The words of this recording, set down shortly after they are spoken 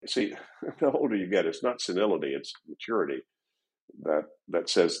See, the older you get, it's not senility, it's maturity that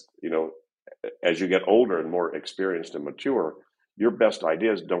says, as you get older and more experienced and mature, your best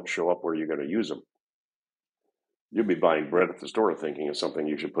ideas don't show up where you're going to use them. You'll be buying bread at the store thinking it's something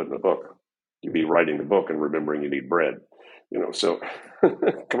you should put in a book. You'll be writing the book and remembering you need bread. So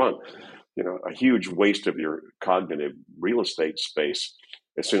come on. A huge waste of your cognitive real estate space.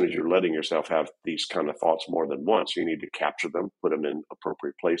 As soon as you're letting yourself have these kind of thoughts more than once, you need to capture them, put them in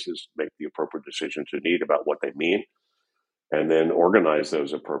appropriate places, make the appropriate decisions you need about what they mean, and then organize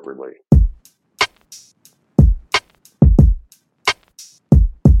those appropriately.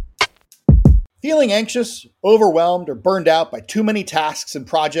 Feeling anxious, overwhelmed, or burned out by too many tasks and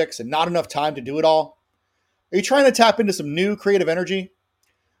projects and not enough time to do it all? Are you trying to tap into some new creative energy?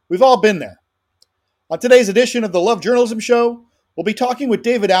 We've all been there. On today's edition of the Love Journalism Show, we'll be talking with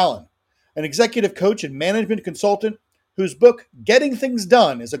David Allen, an executive coach and management consultant whose book, Getting Things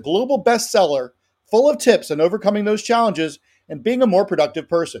Done, is a global bestseller full of tips on overcoming those challenges and being a more productive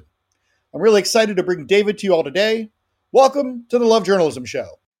person. I'm really excited to bring David to you all today. Welcome to the Love Journalism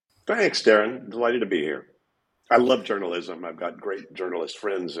Show. Thanks, Darren. Delighted to be here. I love journalism. I've got great journalist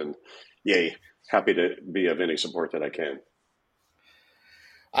friends, and happy to be of any support that I can.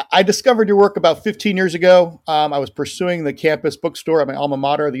 I discovered your work about 15 years ago. I was pursuing the campus bookstore at my alma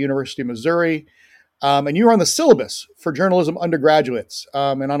mater, the University of Missouri. And you were on the syllabus for journalism undergraduates.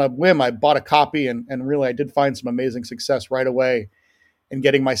 And on a whim, I bought a copy and really I did find some amazing success right away in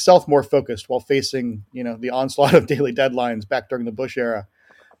getting myself more focused while facing, the onslaught of daily deadlines back during the Bush era.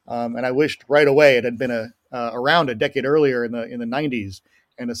 And I wished right away it had been around a decade earlier in the 90s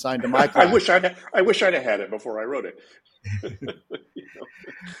and assigned to my class. I wish I'd have had it before I wrote it.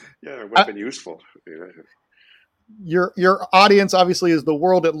 Yeah, it would have been useful. Your audience obviously is the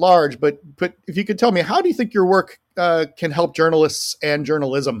world at large, but if you could tell me, how do you think your work can help journalists and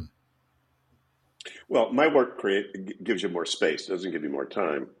journalism? Well, my work gives you more space. It doesn't give you more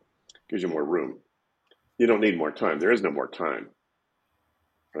time. It gives you more room. You don't need more time. There is no more time,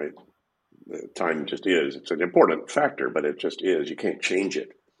 right? Time just is. It's an important factor, but it just is. You can't change it.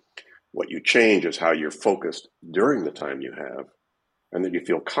 What you change is how you're focused during the time you have, and that you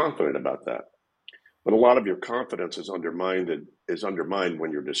feel confident about that. But a lot of your confidence is undermined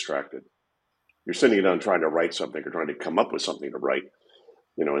when you're distracted. You're sitting down trying to write something or trying to come up with something to write,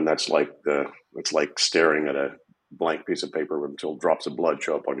 and that's it's like staring at a blank piece of paper until drops of blood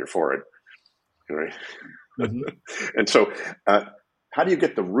show up on your forehead, right? Mm-hmm. And so, how do you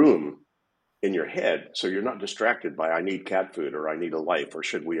get the room in your head so you're not distracted by I need cat food or I need a life or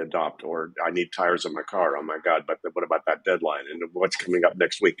should we adopt or I need tires in my car? Oh my God! But what about that deadline and what's coming up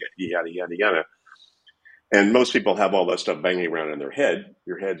next week? Yada yada yada. And most people have all that stuff banging around in their head.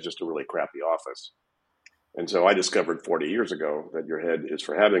 Your head's just a really crappy office. And so I discovered 40 years ago that your head is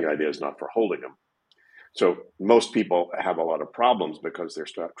for having ideas, not for holding them. So most people have a lot of problems because they're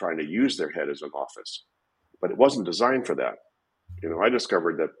trying to use their head as an office. But it wasn't designed for that. I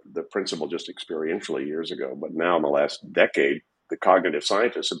discovered that the principle just experientially years ago. But now in the last decade, the cognitive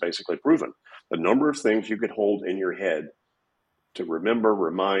scientists have basically proven the number of things you could hold in your head to remember,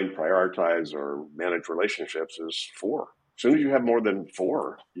 remind, prioritize, or manage relationships is 4. As soon as you have more than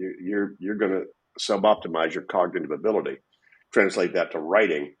 4, you're going to suboptimize your cognitive ability. Translate that to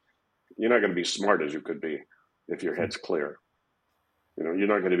writing. You're not going to be smart as you could be if your head's clear. You're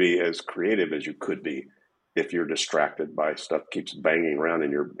not going to be as creative as you could be if you're distracted by stuff keeps banging around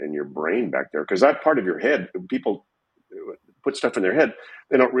in your brain back there. Because that part of your head, people put stuff in their head,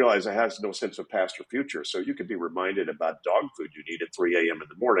 they don't realize it has no sense of past or future. So you could be reminded about dog food you need at 3 a.m. in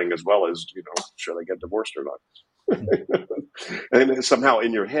the morning, as well as, should I get divorced or not? And somehow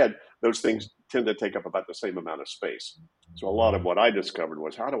in your head, those things tend to take up about the same amount of space. So a lot of what I discovered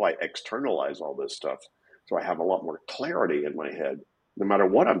was, how do I externalize all this stuff so I have a lot more clarity in my head, no matter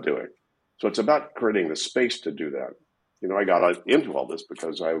what I'm doing? So it's about creating the space to do that. I got into all this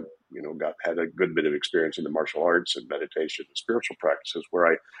because I, had a good bit of experience in the martial arts and meditation and spiritual practices, where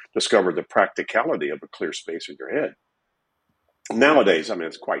I discovered the practicality of a clear space in your head. Nowadays,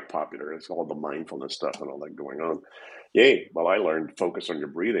 it's quite popular. It's all the mindfulness stuff and all that going on. Well, I learned focus on your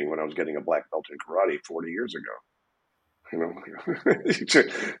breathing when I was getting a black belt in karate 40 years ago.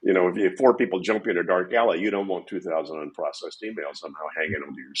 If 4 people jump in a dark alley, you don't want 2,000 unprocessed emails somehow hanging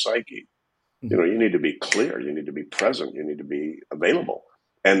onto your psyche. You need to be clear. You need to be present. You need to be available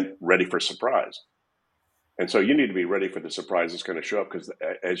and ready for surprise. And so you need to be ready for the surprise that's going to show up, because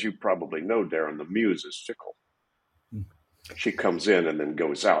as you probably know, Darren, the muse is fickle. She comes in and then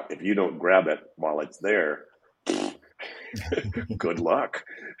goes out. If you don't grab it while it's there, good luck.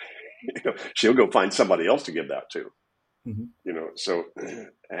 She'll go find somebody else to give that to. Mhm. So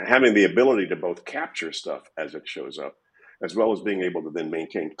having the ability to both capture stuff as it shows up, as well as being able to then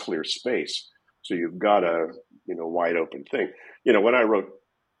maintain clear space. So you've got a, wide open thing. When I wrote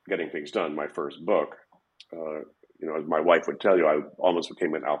Getting Things Done, my first book, as my wife would tell you, I almost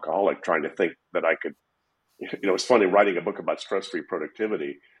became an alcoholic trying to think that I could, it's funny writing a book about stress-free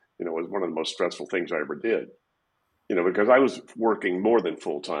productivity, was one of the most stressful things I ever did. Because I was working more than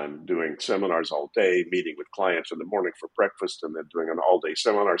full time, doing seminars all day, meeting with clients in the morning for breakfast, and then doing an all day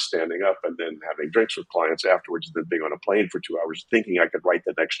seminar, standing up, and then having drinks with clients afterwards, and then being on a plane for 2 hours, thinking I could write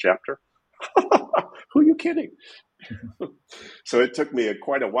the next chapter. Who are you kidding? So it took me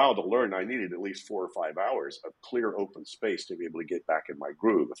quite a while to learn I needed at least 4 or 5 hours of clear open space to be able to get back in my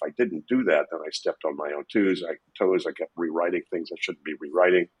groove. If I didn't do that, then I stepped on my own toes. I kept rewriting things I shouldn't be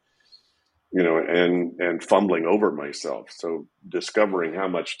rewriting, and fumbling over myself. So discovering how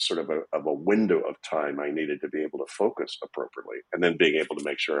much sort of a window of time I needed to be able to focus appropriately, and then being able to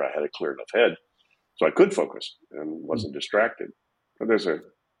make sure I had a clear enough head so I could focus and wasn't distracted. But there's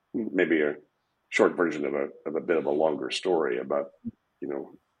maybe a short version of a bit of a longer story about,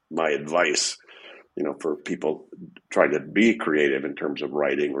 my advice, for people trying to be creative in terms of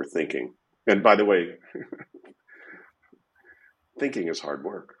writing or thinking. And by the way, thinking is hard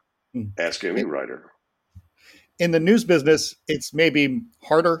work. Ask any writer. In the news business, it's maybe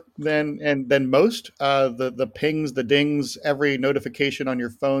harder than most. The pings, the dings, every notification on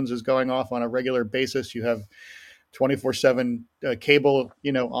your phones is going off on a regular basis. You have 24/7 cable,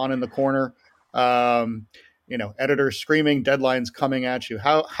 on in the corner. Editors screaming, deadlines coming at you.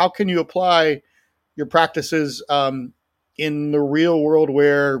 How can you apply your practices in the real world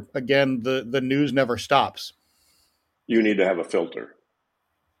where, again, the news never stops? You need to have a filter.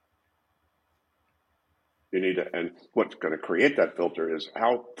 And what's going to create that filter is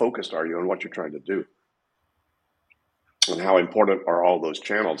how focused are you on what you're trying to do? And how important are all those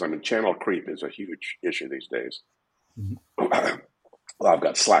channels? I mean, channel creep is a huge issue these days. Mm-hmm. Well, I've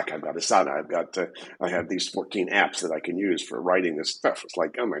got Slack, I've got Asana, I have these 14 apps that I can use for writing this stuff. It's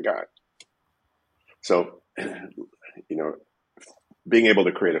like, oh my God. So, being able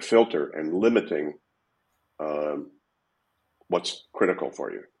to create a filter and limiting what's critical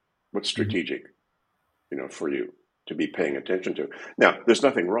for you, what's strategic, for you to be paying attention to. Now, there's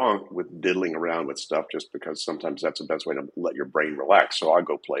nothing wrong with diddling around with stuff just because sometimes that's the best way to let your brain relax. So I'll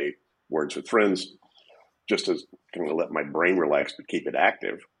go play Words with Friends just as kind of let my brain relax but keep it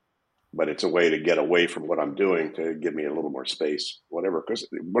active. But it's a way to get away from what I'm doing to give me a little more space, whatever. Because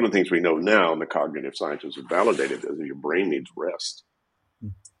one of the things we know now, and the cognitive scientists have validated, is that your brain needs rest.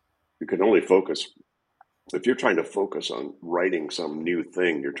 You can only focus if you're trying to focus on writing some new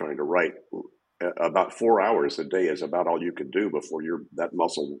thing you're trying to write. About 4 hours a day is about all you can do before that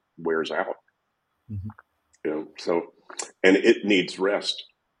muscle wears out. Mm-hmm. So, and it needs rest.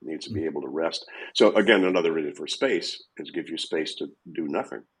 It needs to be able to rest. So again, another reason for space is give you space to do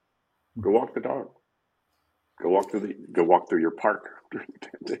nothing. Go walk the dog. Go walk through your park during the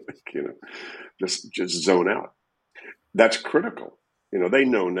pandemic. Just zone out. That's critical. They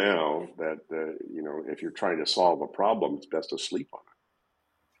know now that if you're trying to solve a problem, it's best to sleep on it.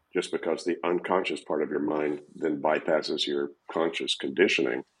 Just because the unconscious part of your mind then bypasses your conscious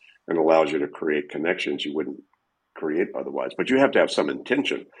conditioning and allows you to create connections you wouldn't create otherwise. But you have to have some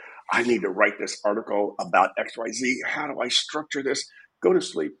intention. I need to write this article about XYZ. How do I structure this? Go to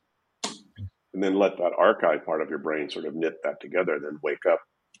sleep. And then let that archive part of your brain sort of knit that together, then wake up.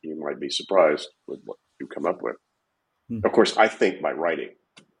 You might be surprised with what you come up with. Of course, I think by writing.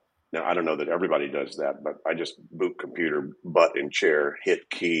 Now, I don't know that everybody does that, but I just boot computer, butt in chair, hit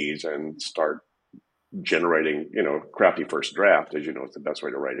keys, and start generating, crappy first draft. As you know, it's the best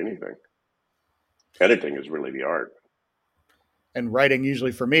way to write anything. Editing is really the art. And writing,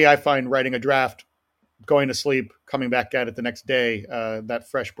 usually for me, I find writing a draft, going to sleep, coming back at it the next day, that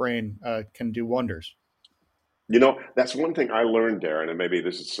fresh brain can do wonders. That's one thing I learned, Darren, and maybe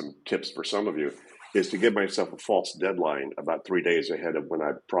this is some tips for some of you, is to give myself a false deadline about 3 days ahead of when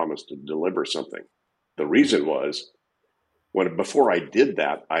I promised to deliver something. The reason was, before I did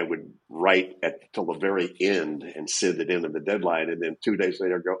that, I would write till the very end and send it in at the deadline, and then 2 days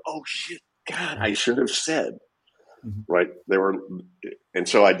later go, oh shit, God, I should have said. Mm-hmm. Right? And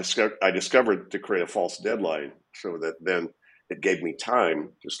so I discovered to create a false deadline so that then it gave me time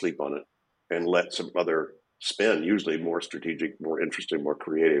to sleep on it and let some other spin, usually more strategic, more interesting, more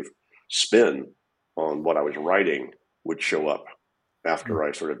creative spin on what I was writing would show up after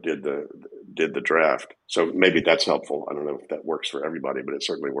I sort of did the draft. So maybe that's helpful. I don't know if that works for everybody, but it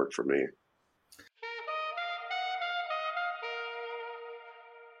certainly worked for me.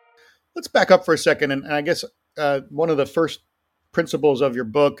 Let's back up for a second. And I guess one of the first principles of your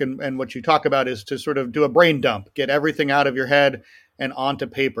book and what you talk about is to sort of do a brain dump, get everything out of your head and onto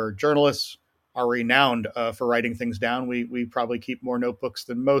paper. Journalists are renowned for writing things down. We probably keep more notebooks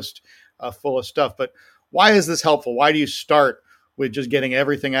than most full of stuff. But why is this helpful? Why do you start with just getting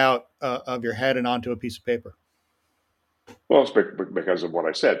everything out of your head and onto a piece of paper? Well, it's because of what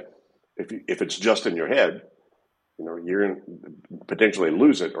I said. If it's just in your head, you're going to potentially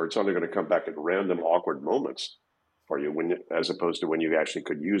lose it, or it's only going to come back at random, awkward moments for you, as opposed to when you actually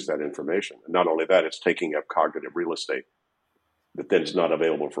could use that information. And not only that, it's taking up cognitive real estate that then is not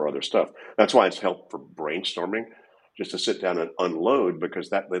available for other stuff. That's why it's helpful for brainstorming, just to sit down and unload, because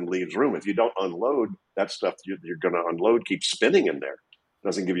that then leaves room. If you don't unload, that stuff you're going to unload keeps spinning in there. It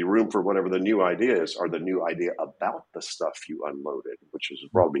doesn't give you room for whatever the new idea is, or the new idea about the stuff you unloaded, which is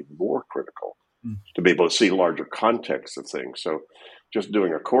probably more critical to be able to see larger context of things. So just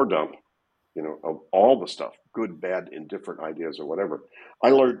doing a core dump, of all the stuff, good, bad, indifferent ideas or whatever. I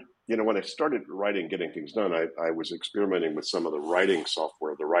learned, when I started writing, getting things done, I was experimenting with some of the writing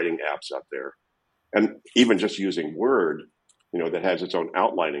software, the writing apps out there, and even just using Word, that has its own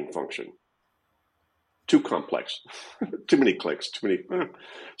outlining function. Too complex, too many clicks, too many.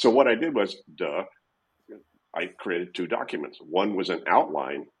 So what I did was, I created 2 documents. One was an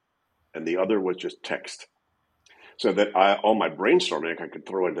outline, and the other was just text. So that all my brainstorming I could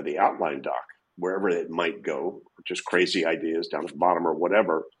throw into the outline doc, wherever it might go, just crazy ideas down at the bottom or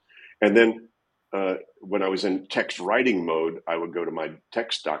whatever. And then when I was in text writing mode, I would go to my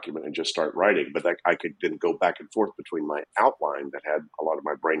text document and just start writing. But I could then go back and forth between my outline that had a lot of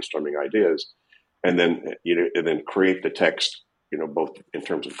my brainstorming ideas, and then create the text, both in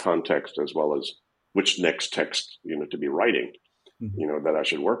terms of context as well as which next text to be writing, that I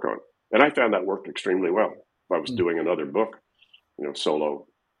should work on. And I found that worked extremely well. If I was doing another book, solo,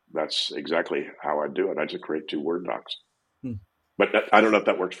 that's exactly how I do it. I just create 2 Word docs. But I don't know if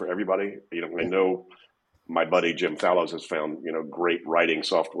that works for everybody. I know my buddy Jim Fallows has found great writing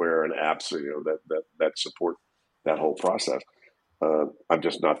software and apps that support that whole process. I'm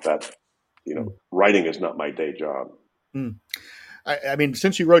just not that. Writing is not my day job. I mean,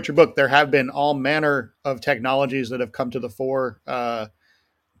 since you wrote your book, there have been all manner of technologies that have come to the fore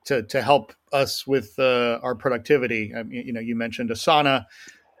to help us with our productivity. I mean, you mentioned Asana,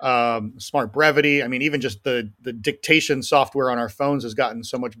 Smart Brevity. I mean, even just the dictation software on our phones has gotten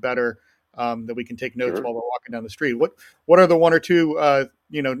so much better that we can take notes while we're walking down the street. What are the 1 or 2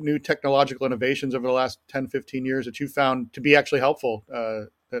 new technological innovations over the last 10, 15 years that you found to be actually helpful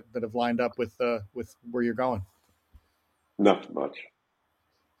that have lined up with where you're going? Not much.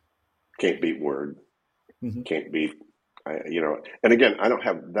 Can't beat Word. Can't beat, and again, I don't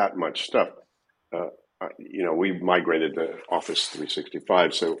have that much stuff. We migrated to Office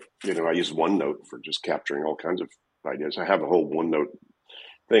 365. So, I use OneNote for just capturing all kinds of ideas. I have a whole OneNote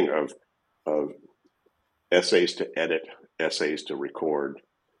thing of essays to edit, essays to record,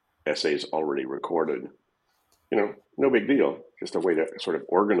 essays already recorded. No big deal. Just a way to sort of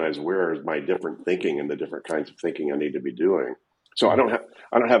organize where is my different thinking and the different kinds of thinking I need to be doing. So I don't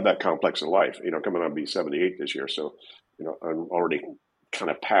have that complex in life. Coming on be 78 this year, so I'm already kind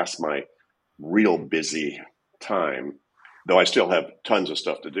of past my real busy time. Though I still have tons of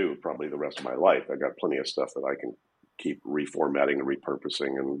stuff to do, probably the rest of my life. I got plenty of stuff that I can keep reformatting and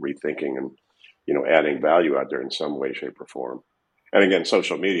repurposing and rethinking and adding value out there in some way, shape, or form. And again,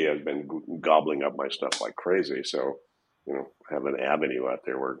 social media has been gobbling up my stuff like crazy. So, have an avenue out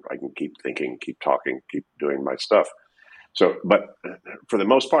there where I can keep thinking, keep talking, keep doing my stuff. So, but for the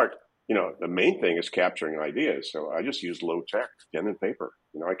most part, the main thing is capturing ideas. So I just use low tech, pen and paper.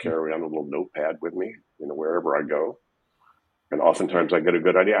 I carry around a little notepad with me, wherever I go. And oftentimes I get a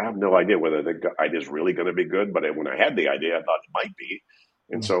good idea. I have no idea whether the idea is really going to be good, but when I had the idea, I thought it might be.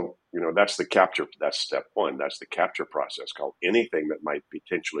 And so, that's the capture. That's step 1. That's the capture process, called anything that might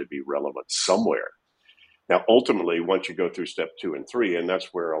potentially be relevant somewhere. Now, ultimately, once you go through step 2 and 3, and that's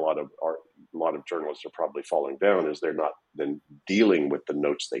where a lot of journalists are probably falling down, is they're not then dealing with the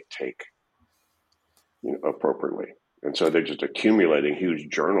notes they take, appropriately. And so they're just accumulating huge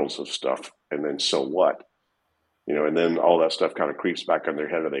journals of stuff. And then so what? And then all that stuff kind of creeps back on their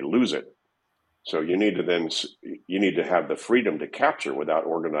head, or they lose it. So you need to have the freedom to capture without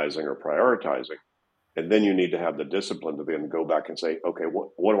organizing or prioritizing. And then you need to have the discipline to then go back and say, okay,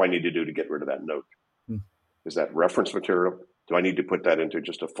 what do I need to do to get rid of that note? Is that reference material? Do I need to put that into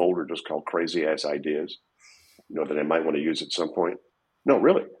just a folder just called crazy ass ideas, that I might want to use at some point? No,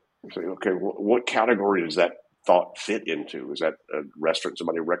 really. Say, okay, what category does that thought fit into? Is that a restaurant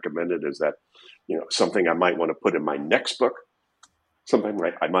somebody recommended? Is that, something I might want to put in my next book? something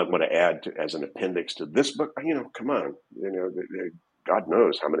like I might want to add to, as an appendix to this book. Come on, God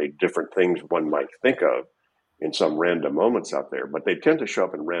knows how many different things one might think of in some random moments out there, but they tend to show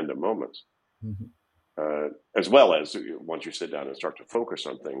up in random moments. Mm-hmm. As well as once you sit down and start to focus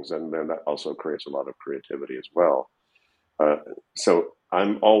on things, and then that also creates a lot of creativity as well. So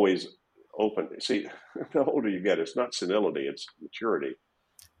I'm always open. See, the older you get, it's not senility, it's maturity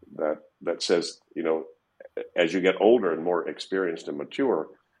that says, as you get older and more experienced and mature,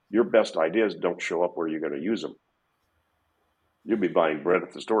 your best ideas don't show up where you're going to use them. You'll be buying bread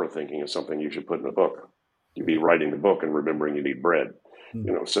at the store thinking it's something you should put in a book. You'll be writing the book and remembering you need bread.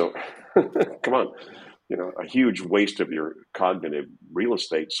 So come on, a huge waste of your cognitive real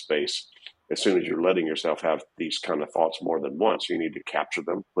estate space. As soon as you're letting yourself have these kind of thoughts more than once, you need to capture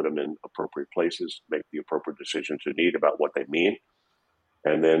them, put them in appropriate places, make the appropriate decisions you need about what they mean,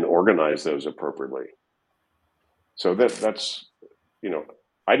 and then organize those appropriately. So that's,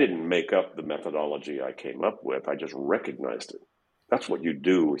 I didn't make up the methodology I came up with. I just recognized it. That's what you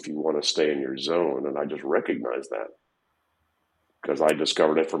do if you want to stay in your zone. And I just recognized that because I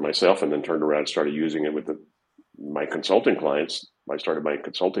discovered it for myself and then turned around and started using it with my consulting clients. I started my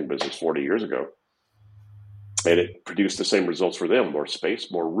consulting business 40 years ago. And it produced the same results for them: more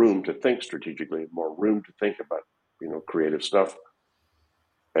space, more room to think strategically, more room to think about, creative stuff.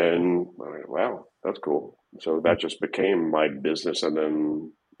 And wow, that's cool. So that just became my business. And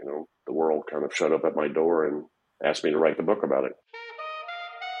then, the world kind of shut up at my door and asked me to write the book about it.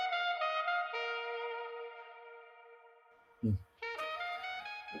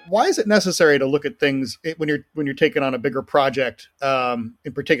 Why is it necessary to look at things when you're taking on a bigger project,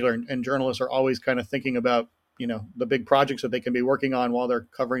 in particular? And journalists are always kind of thinking about, the big projects that they can be working on while they're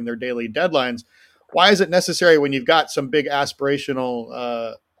covering their daily deadlines. Why is it necessary when you've got some big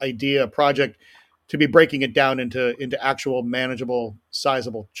aspirational idea project to be breaking it down into actual manageable,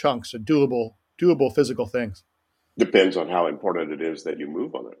 sizable chunks of doable physical things? Depends on how important it is that you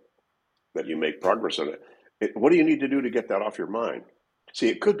move on it, that you make progress on it. What do you need to do to get that off your mind? See,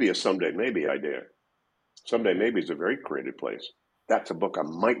 it could be a someday maybe idea. Someday maybe is a very creative place. That's a book I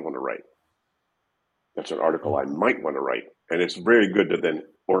might want to write. That's an article I might want to write. And it's very good to then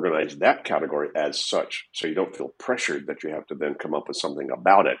organize that category as such, so you don't feel pressured that you have to then come up with something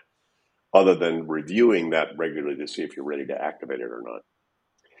about it, other than reviewing that regularly to see if you're ready to activate it or not.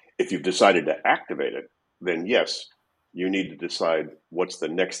 If you've decided to activate it, then yes, you need to decide what's the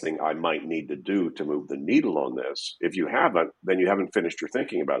next thing I might need to do to move the needle on this. If you haven't, then you haven't finished your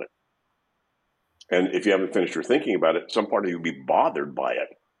thinking about it. And if you haven't finished your thinking about it, some part of you will be bothered by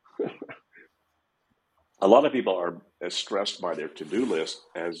it. A lot of people are as stressed by their to-do list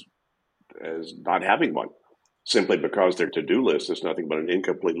as not having one, simply because their to-do list is nothing but an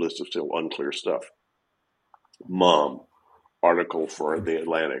incomplete list of still unclear stuff. Mom, article for the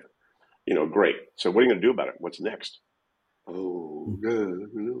Atlantic. Great. So what are you going to do about it? What's next? Oh,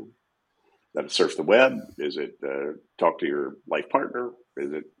 no. That it surf the web? Is it talk to your life partner?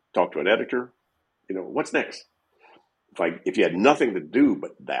 Is it talk to an editor? What's next? If you had nothing to do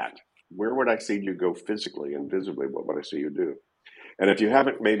but that, where would I see you go physically and visibly? What would I see you do? And if you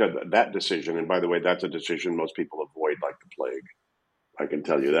haven't made that decision, and by the way, that's a decision most people avoid like the plague. I can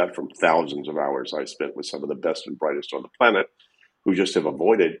tell you that from thousands of hours I spent with some of the best and brightest on the planet, who just have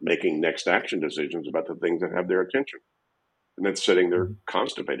avoided making next action decisions about the things that have their attention. And then sitting there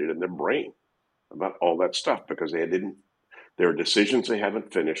constipated in their brain about all that stuff because there are decisions they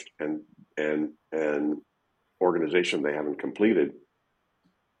haven't finished and organization they haven't completed,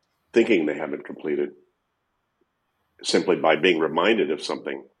 thinking they haven't completed, simply by being reminded of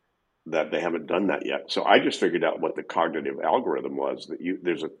something that they haven't done that yet. So I just figured out what the cognitive algorithm was, that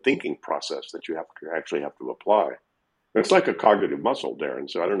there's a thinking process that you actually have to apply. And it's like a cognitive muscle, Darren.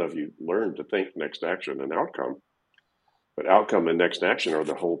 So I don't know if you learned to think next action and outcome, but outcome and next action are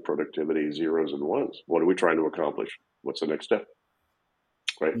the whole productivity zeros and ones. What are we trying to accomplish? What's the next step?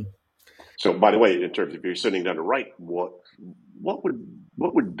 Right. So, by the way, in terms of if you're sitting down to write, what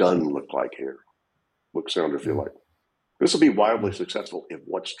would done look like here? Look, sound, or feel like? This will be wildly successful if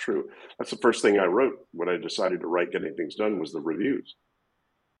what's true. That's the first thing I wrote when I decided to write Getting Things Done was the reviews.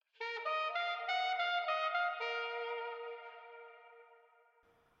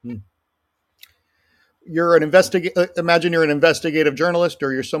 You're imagine you're an investigative journalist,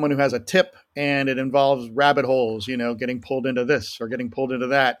 or you're someone who has a tip and it involves rabbit holes, getting pulled into this or getting pulled into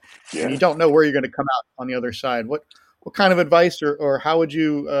that. Yeah. And you don't know where you're going to come out on the other side. What kind of advice or how would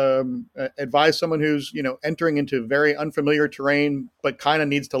you advise someone who's, entering into very unfamiliar terrain, but kind of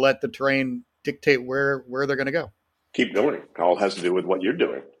needs to let the terrain dictate where they're going to go? Keep going. It all has to do with what you're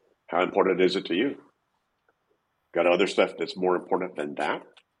doing. How important is it to you? Got other stuff that's more important than that?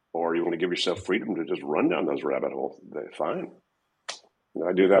 Or you want to give yourself freedom to just run down those rabbit holes? Fine. And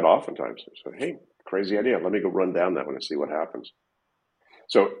I do that oftentimes. So, hey, crazy idea. Let me go run down that one and see what happens.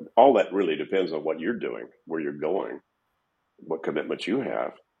 So all that really depends on what you're doing, where you're going, what commitments you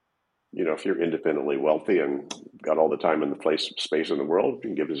have. If you're independently wealthy and got all the time and the space in the world, you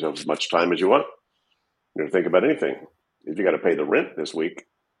can give yourself as much time as you want. Think about anything. If you got to pay the rent this week,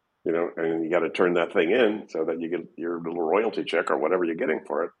 and you got to turn that thing in so that you get your little royalty check or whatever you're getting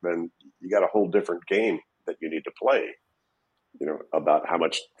for it, then you got a whole different game that you need to play, about how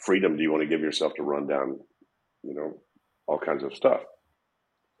much freedom do you want to give yourself to run down, all kinds of stuff.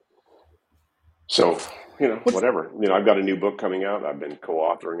 So, whatever. I've got a new book coming out. I've been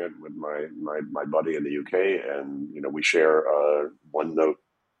co-authoring it with my buddy in the UK, and we share a OneNote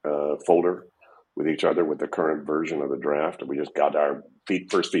folder with each other with the current version of the draft. And we just got our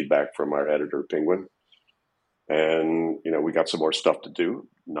first feedback from our editor, Penguin, and we got some more stuff to do.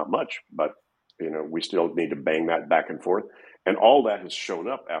 Not much, but we still need to bang that back and forth. And all that has shown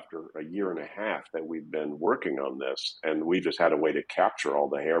up after a year and a half that we've been working on this. And we just had a way to capture all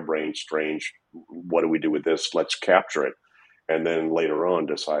the harebrained, strange, what do we do with this? Let's capture it. And then later on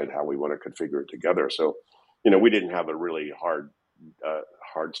decide how we want to configure it together. So, we didn't have a really hard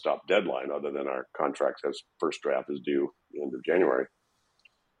stop deadline other than our contract says first draft is due the end of January.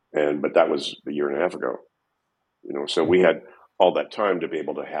 But that was a year and a half ago. So we had all that time to be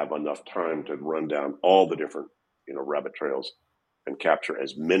able to have enough time to run down all the different rabbit trails and capture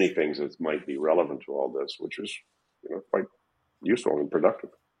as many things as might be relevant to all this, which is, quite useful and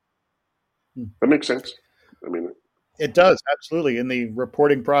productive. That makes sense. I mean, it does, absolutely. In the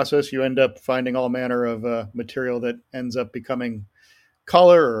reporting process, you end up finding all manner of material that ends up becoming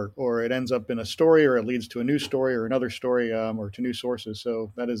color, or it ends up in a story, or it leads to a new story or another story, or to new sources.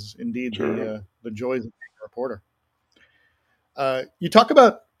 So that is indeed sure. the joys of being a reporter. You talk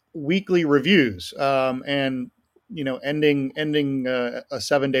about weekly reviews, and ending a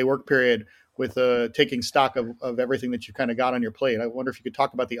 7-day work period with taking stock of everything that you kind of got on your plate. I wonder if you could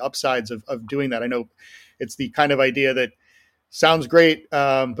talk about the upsides of doing that. I know it's the kind of idea that sounds great,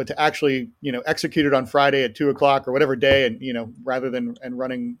 but to actually execute it on Friday at 2:00 or whatever day, and rather than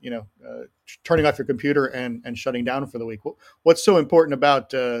running turning off your computer and shutting down for the week. What's so important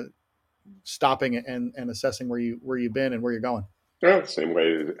about stopping and assessing where you've been and where you're going? Yeah, same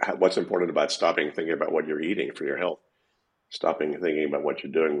way. What's important about stopping thinking about what you're eating for your health? Stopping thinking about what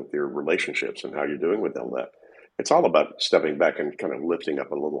you're doing with your relationships and how you're doing with all that. It's all about stepping back and kind of lifting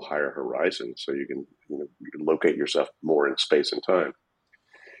up a little higher horizon so you can, you can locate yourself more in space and time.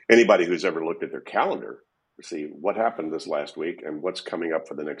 Anybody who's ever looked at their calendar to see what happened this last week and what's coming up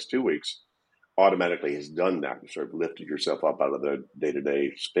for the next 2 weeks automatically has done that. You sort of lifted yourself up out of the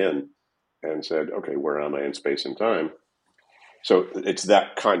day-to-day spin and said, okay, where am I in space and time? So it's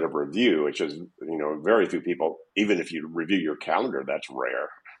that kind of review, which is, very few people, even if you review your calendar, that's rare.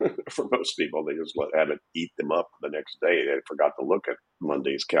 For most people, they just have it eat them up the next day. They forgot to look at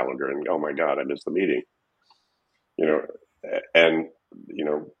Monday's calendar and, oh my God, I missed the meeting. And,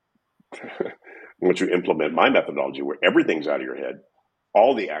 once you implement my methodology where everything's out of your head,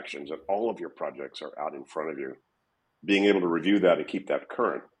 all the actions and all of your projects are out in front of you, being able to review that and keep that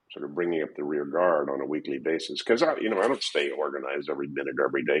current, sort of bringing up the rear guard on a weekly basis. Because I don't stay organized every minute,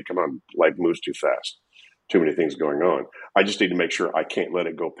 every day. Come on, life moves too fast. Too many things going on. I just need to make sure I can't let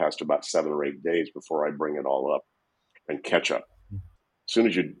it go past about 7 or 8 days before I bring it all up and catch up. As soon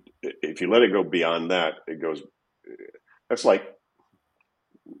as if you let it go beyond that, it goes. That's like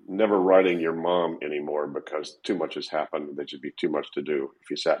never writing your mom anymore because too much has happened. There should be too much to do if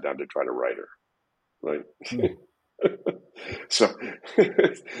you sat down to try to write her, right? So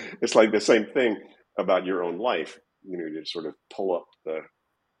it's like the same thing about your own life. You sort of pull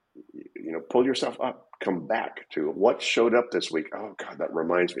yourself up, come back to what showed up this week. Oh God, that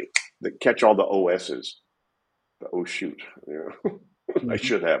reminds me. Catch all the OSs. The oh shoot, I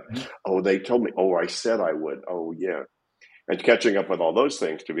should have. Oh, they told me. Oh, I said I would. Oh yeah, and catching up with all those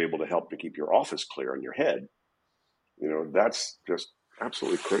things to be able to help to keep your office clear in your head. That's just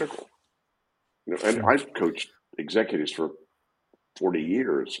absolutely critical. And I've coached executives for 40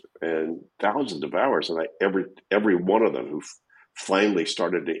 years and thousands of hours, and every one of them who finally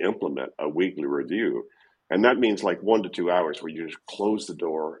started to implement a weekly review. And that means like 1 to 2 hours where you just close the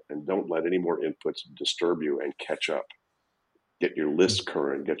door and don't let any more inputs disturb you and catch up. Get your list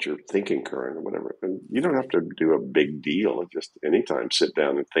current, get your thinking current, or whatever. And you don't have to do a big deal. Just anytime sit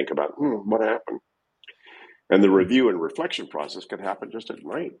down and think about what happened. And the review and reflection process can happen just at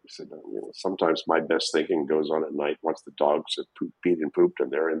night. Sometimes my best thinking goes on at night once the dogs have peed and pooped and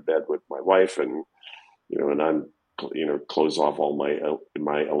they're in bed with my wife, and and I'm close off all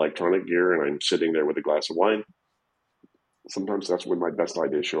my electronic gear, and I'm sitting there with a glass of wine. Sometimes that's when my best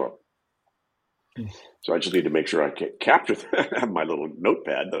ideas show up. So I just need to make sure I can capture that, have my little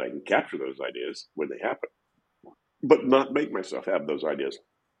notepad that I can capture those ideas when they happen, but not make myself have those ideas.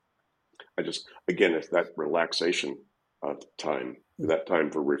 I just, again, it's that relaxation time, that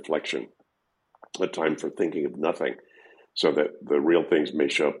time for reflection, a time for thinking of nothing, so that the real things may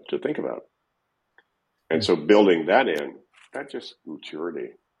show up to think about. And so building that in, that just maturity,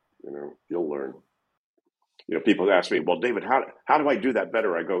 you'll learn. People ask me, well, David, how do I do that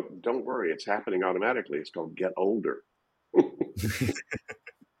better? I go, don't worry, it's happening automatically. It's called get older.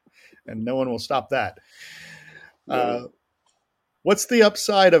 And no one will stop that. Yeah. What's the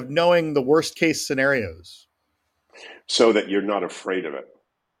upside of knowing the worst case scenarios? So that you're not afraid of it.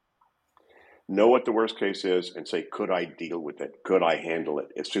 Know what the worst case is and say, could I deal with it? Could I handle it?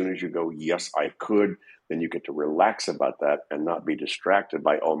 As soon as you go, yes, I could, then you get to relax about that and not be distracted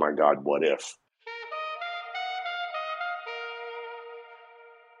by, oh my God, what if?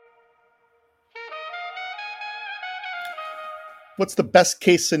 What's the best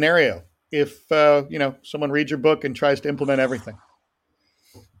case scenario if, someone reads your book and tries to implement everything?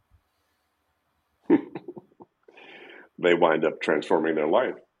 They wind up transforming their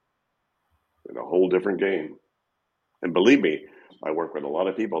life in a whole different game. And believe me, I work with a lot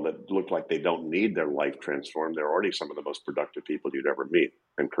of people that look like they don't need their life transformed. They're already some of the most productive people you'd ever meet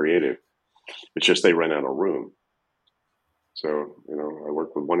and creative. It's just they run out of room. So, I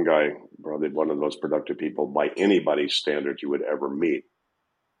work with one guy, probably one of the most productive people by anybody's standards you would ever meet.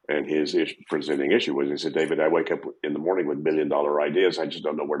 And his presenting issue was, he said, David, I wake up in the morning with $1 million ideas. I just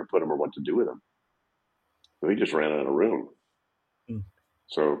don't know where to put them or what to do with them. So he just ran out of room.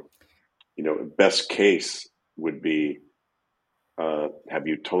 So, best case would be, have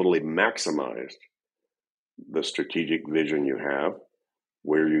you totally maximized the strategic vision you have,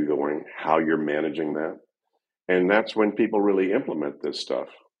 where you're going, how you're managing that. And that's when people really implement this stuff.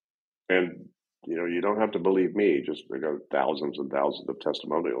 And, you don't have to believe me. Just I got thousands and thousands of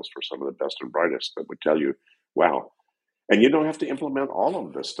testimonials for some of the best and brightest that would tell you, wow. And you don't have to implement all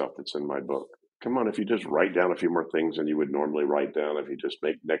of this stuff that's in my book. Come on, if you just write down a few more things than you would normally write down, if you just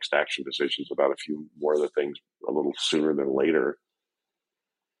make next action decisions about a few more of the things a little sooner than later,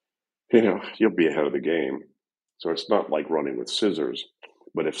 you'll be ahead of the game. So it's not like running with scissors.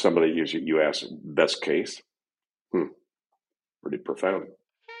 But if somebody you ask best case, pretty profound.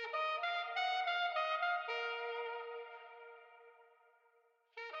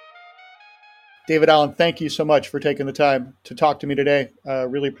 David Allen, thank you so much for taking the time to talk to me today.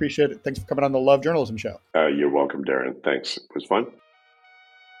 Really appreciate it. Thanks for coming on the Love Journalism Show. You're welcome, Darren. Thanks. It was fun.